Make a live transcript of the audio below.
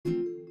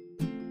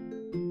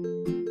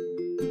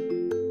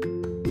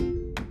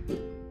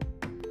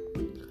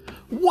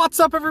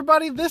What's up,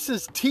 everybody? This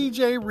is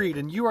TJ Reed,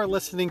 and you are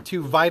listening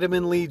to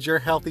Vitamin Lead, your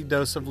healthy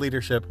dose of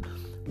leadership.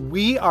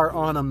 We are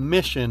on a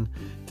mission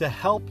to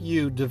help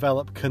you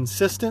develop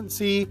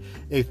consistency,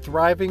 a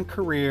thriving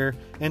career,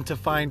 and to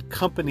find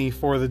company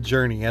for the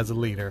journey as a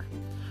leader.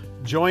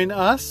 Join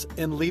us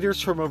and leaders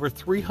from over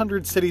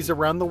 300 cities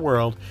around the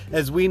world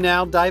as we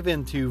now dive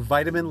into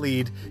Vitamin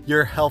Lead,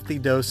 your healthy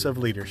dose of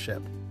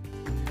leadership.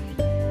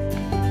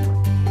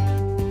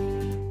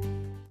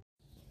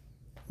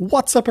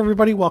 What's up,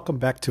 everybody? Welcome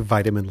back to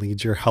Vitamin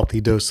Lead, your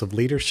healthy dose of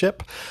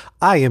leadership.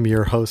 I am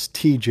your host,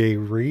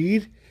 TJ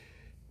Reed,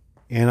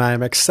 and I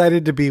am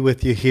excited to be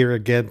with you here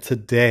again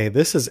today.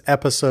 This is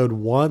episode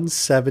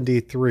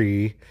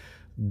 173.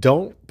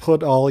 Don't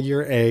put all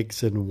your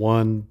eggs in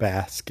one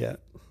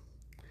basket.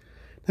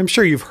 I'm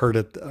sure you've heard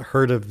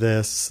of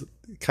this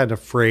kind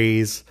of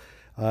phrase.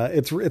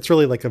 It's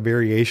really like a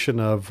variation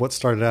of what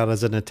started out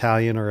as an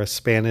Italian or a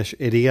Spanish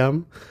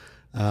idiom.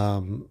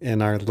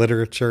 In our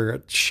literature,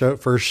 it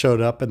first showed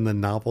up in the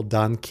novel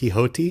Don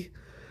Quixote.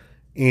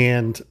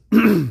 And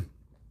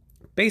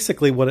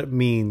basically what it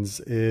means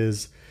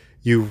is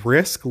you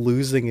risk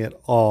losing it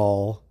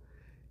all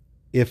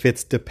if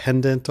it's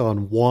dependent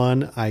on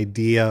one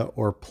idea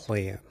or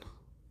plan.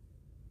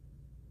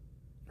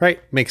 Right?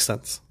 Makes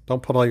sense.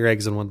 Don't put all your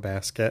eggs in one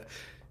basket.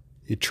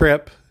 You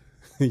trip,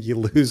 you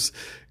lose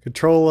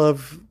control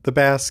of the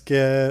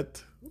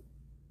basket,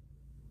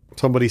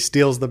 somebody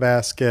steals the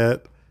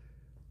basket,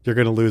 you're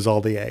going to lose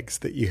all the eggs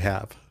that you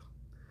have.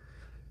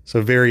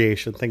 So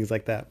variation, things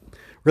like that.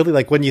 Really,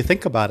 like when you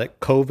think about it,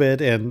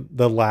 COVID and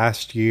the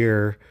last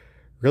year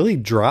really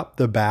dropped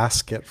the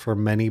basket for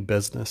many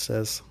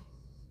businesses.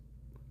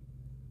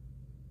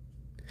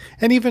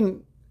 And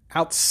even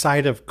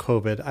outside of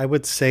COVID, I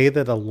would say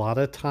that a lot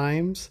of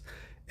times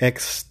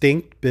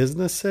extinct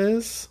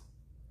businesses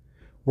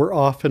were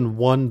often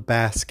one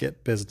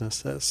basket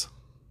businesses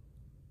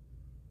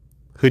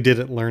who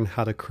didn't learn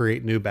how to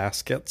create new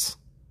baskets.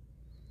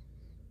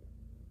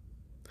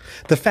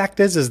 The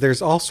fact is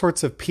there's all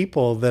sorts of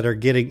people that are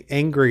getting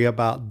angry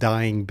about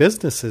dying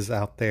businesses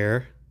out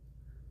there.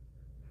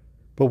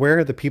 But where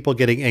are the people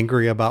getting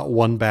angry about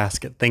one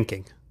basket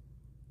thinking?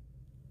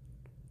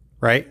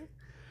 Right?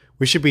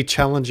 We should be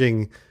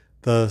challenging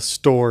the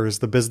stores,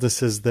 the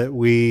businesses that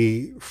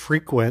we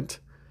frequent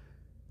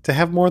to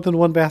have more than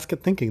one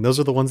basket thinking. Those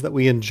are the ones that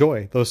we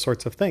enjoy, those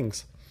sorts of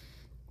things.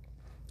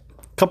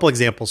 A couple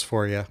examples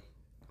for you.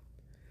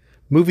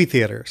 Movie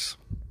theaters,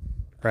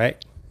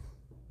 right?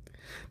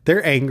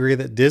 They're angry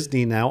that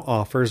Disney now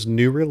offers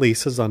new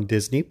releases on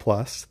Disney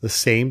Plus the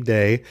same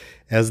day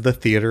as the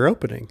theater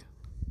opening.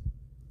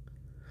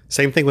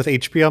 Same thing with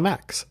HBO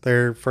Max.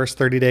 Their first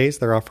 30 days,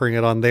 they're offering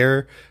it on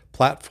their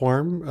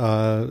platform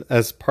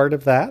as part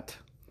of that.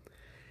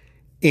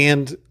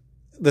 And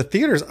the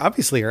theaters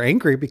obviously are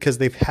angry because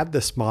they've had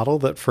this model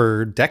that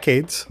for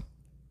decades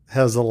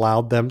has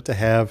allowed them to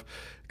have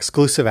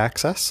exclusive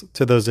access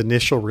to those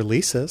initial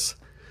releases.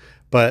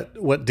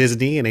 But what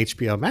Disney and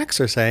HBO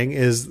Max are saying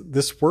is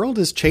this world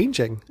is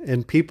changing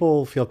and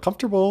people feel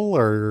comfortable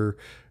or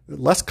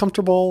less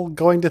comfortable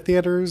going to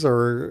theaters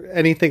or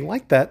anything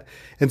like that.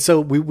 And so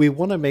we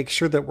want to make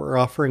sure that we're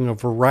offering a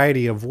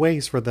variety of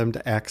ways for them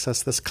to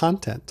access this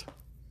content.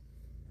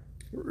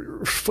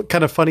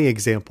 Kind of funny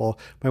example.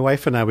 My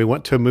wife and I, we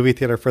went to a movie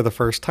theater for the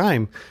first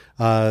time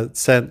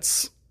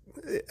since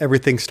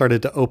everything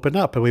started to open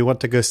up. And we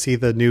went to go see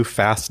the new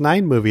Fast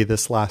 9 movie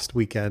this last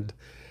weekend.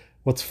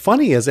 What's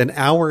funny is an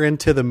hour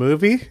into the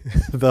movie,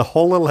 the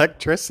whole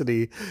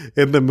electricity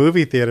in the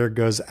movie theater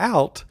goes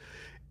out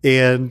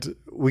and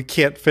we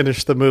can't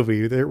finish the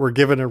movie. We're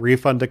given a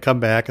refund to come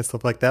back and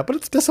stuff like that, but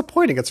it's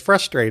disappointing. It's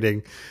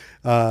frustrating.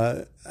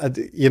 An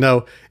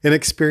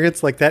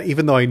experience like that,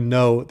 even though I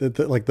know that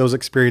like those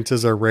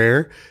experiences are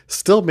rare,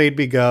 still made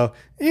me go,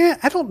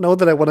 I don't know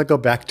that I want to go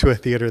back to a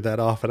theater that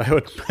often. I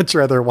would much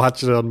rather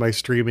watch it on my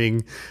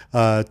streaming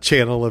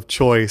channel of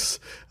choice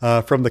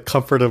from the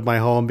comfort of my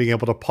home, being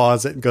able to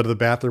pause it and go to the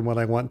bathroom when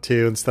I want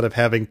to, instead of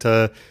having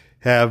to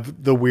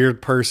have the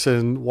weird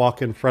person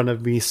walk in front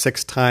of me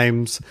 6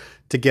 times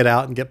to get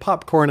out and get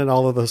popcorn and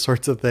all of those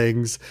sorts of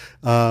things.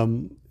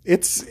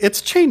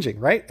 It's changing,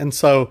 right? And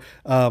so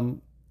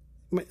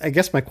I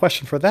guess my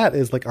question for that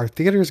is, like, are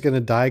theaters going to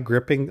die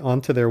gripping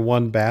onto their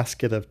one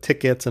basket of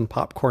tickets and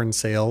popcorn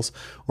sales,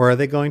 or are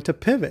they going to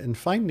pivot and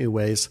find new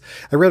ways?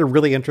 I read a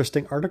really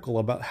interesting article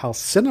about how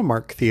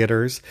Cinemark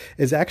Theaters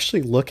is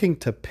actually looking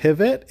to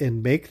pivot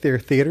and make their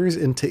theaters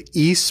into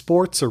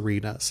esports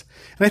arenas.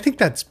 And I think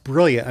that's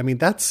brilliant. I mean,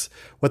 that's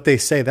what they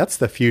say. That's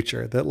the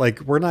future, that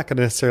like, we're not going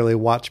to necessarily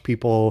watch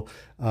people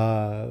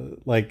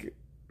like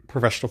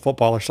professional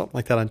football or something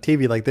like that on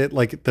TV. Like that,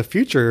 like the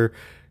future,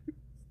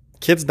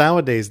 kids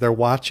nowadays, they're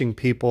watching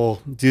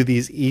people do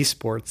these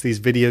esports, these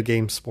video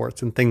game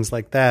sports and things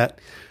like that.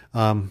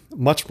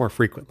 much more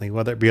frequently,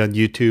 whether it be on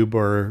YouTube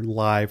or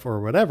live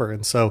or whatever.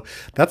 And so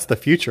that's the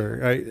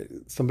future.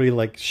 Somebody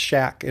like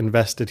Shaq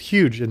invested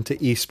huge into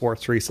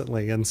esports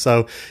recently. And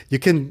so you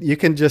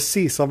can just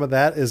see some of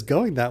that is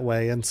going that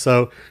way. And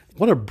so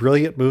what a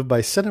brilliant move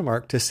by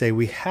Cinemark to say,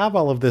 we have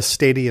all of this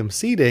stadium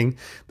seating.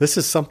 This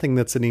is something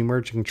that's an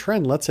emerging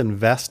trend. Let's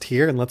invest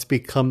here and let's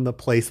become the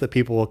place that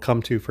people will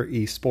come to for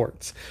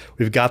esports.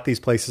 We've got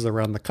these places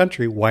around the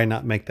country. Why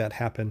not make that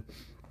happen?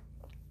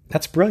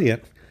 That's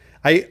brilliant.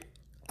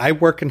 I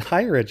work in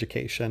higher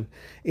education.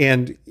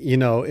 And,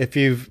 if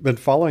you've been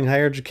following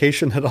higher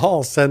education at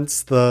all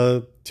since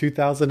the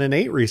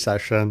 2008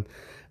 recession,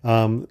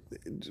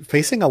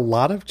 facing a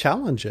lot of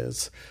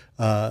challenges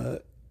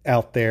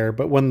out there.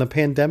 But when the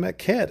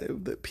pandemic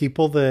hit, the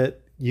people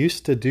that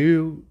used to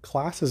do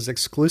classes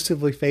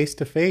exclusively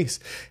face-to-face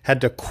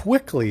had to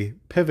quickly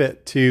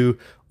pivot to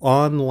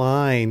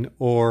online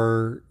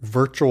or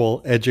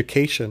virtual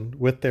education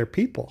with their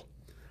people.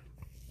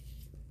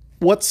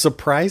 What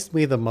surprised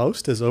me the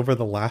most is over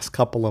the last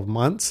couple of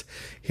months,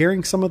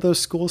 hearing some of those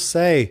schools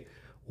say,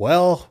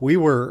 well, we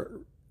were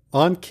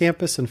on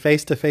campus and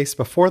face-to-face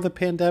before the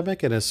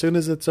pandemic, and as soon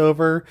as it's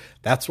over,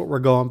 that's what we're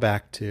going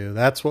back to.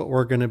 That's what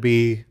we're going to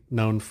be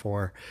known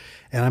for.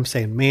 And I'm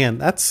saying, man,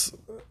 that's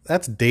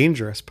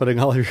dangerous, putting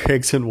all of your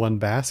eggs in one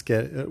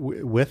basket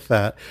with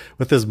that,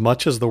 with as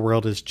much as the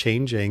world is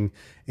changing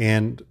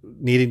and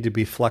needing to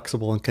be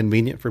flexible and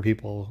convenient for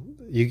people.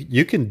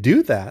 You can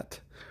do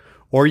that,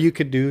 or you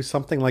could do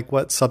something like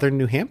what Southern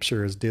New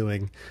Hampshire is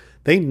doing.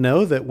 They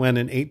know that when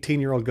an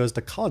 18-year-old goes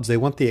to college, they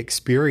want the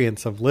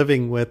experience of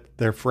living with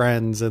their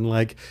friends and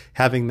like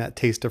having that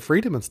taste of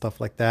freedom and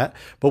stuff like that.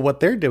 But what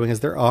they're doing is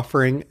they're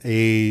offering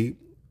a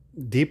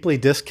deeply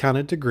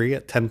discounted degree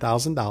at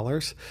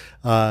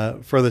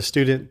 $10,000 for the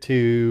student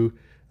to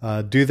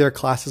do their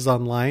classes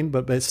online,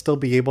 but still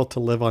be able to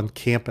live on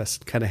campus,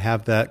 kind of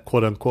have that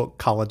quote unquote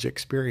college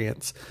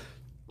experience.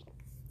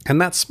 And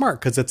that's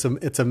smart because it's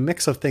a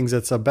mix of things.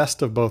 It's a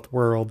best of both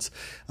worlds,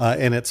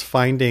 and it's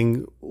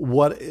finding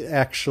what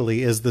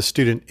actually is the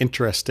student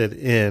interested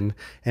in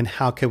and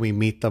how can we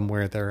meet them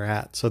where they're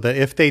at. So that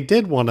if they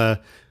did want to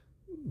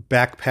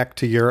backpack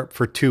to Europe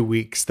for 2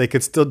 weeks, they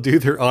could still do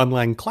their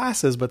online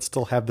classes, but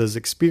still have those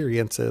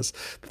experiences.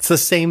 It's the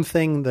same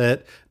thing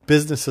that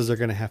businesses are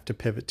going to have to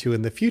pivot to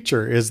in the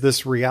future, is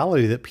this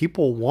reality that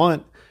people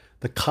want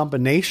the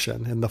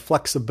combination and the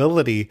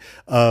flexibility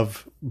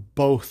of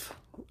both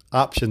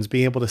options,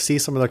 being able to see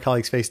some of their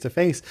colleagues face to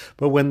face,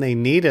 but when they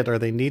need it or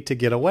they need to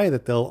get away,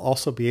 that they'll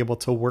also be able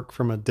to work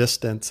from a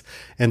distance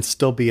and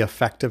still be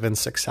effective and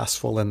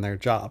successful in their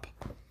job.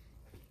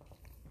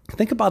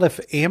 Think about if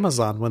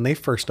Amazon, when they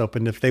first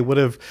opened, if they would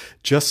have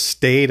just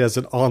stayed as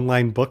an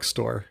online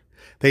bookstore,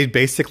 they'd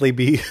basically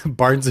be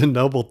Barnes and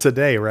Noble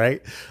today,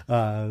 right?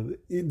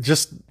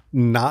 Just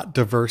not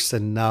diverse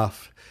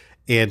enough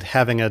and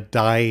having a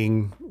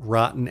dying,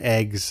 rotten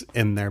eggs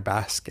in their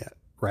basket,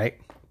 right?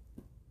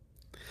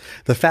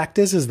 The fact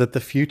is that the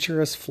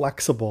future is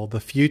flexible. The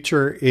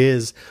future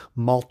is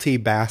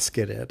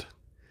multi-basketed.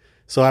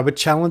 So I would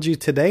challenge you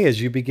today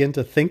as you begin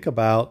to think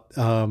about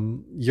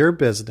your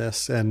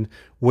business and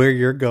where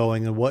you're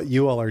going and what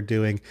you all are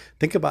doing.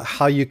 Think about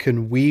how you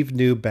can weave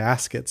new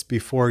baskets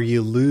before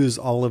you lose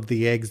all of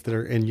the eggs that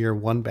are in your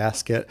one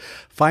basket.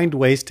 Find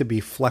ways to be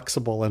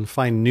flexible and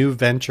find new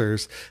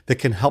ventures that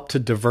can help to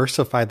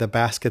diversify the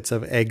baskets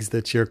of eggs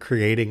that you're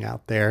creating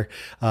out there.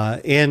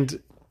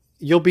 And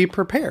you'll be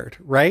prepared,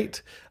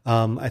 right?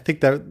 I think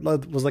that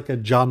was like a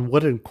John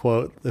Wooden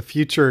quote. The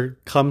future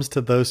comes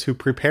to those who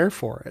prepare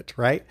for it,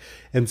 right?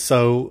 And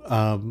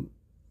so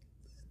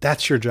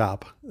that's your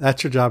job.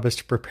 That's your job, is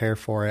to prepare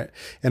for it.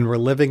 And we're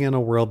living in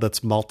a world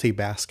that's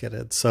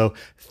multi-basketed. So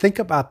think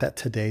about that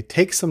today.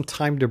 Take some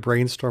time to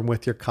brainstorm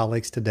with your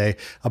colleagues today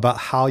about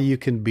how you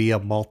can be a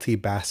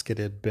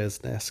multi-basketed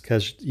business,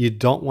 because you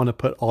don't want to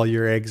put all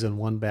your eggs in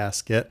one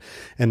basket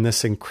in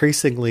this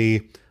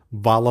increasingly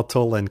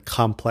volatile and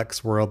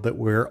complex world that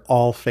we're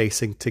all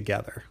facing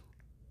together.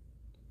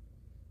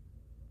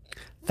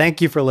 Thank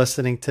you for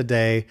listening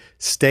today.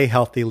 Stay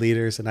healthy,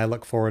 leaders, and I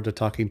look forward to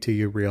talking to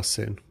you real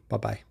soon.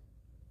 Bye-bye.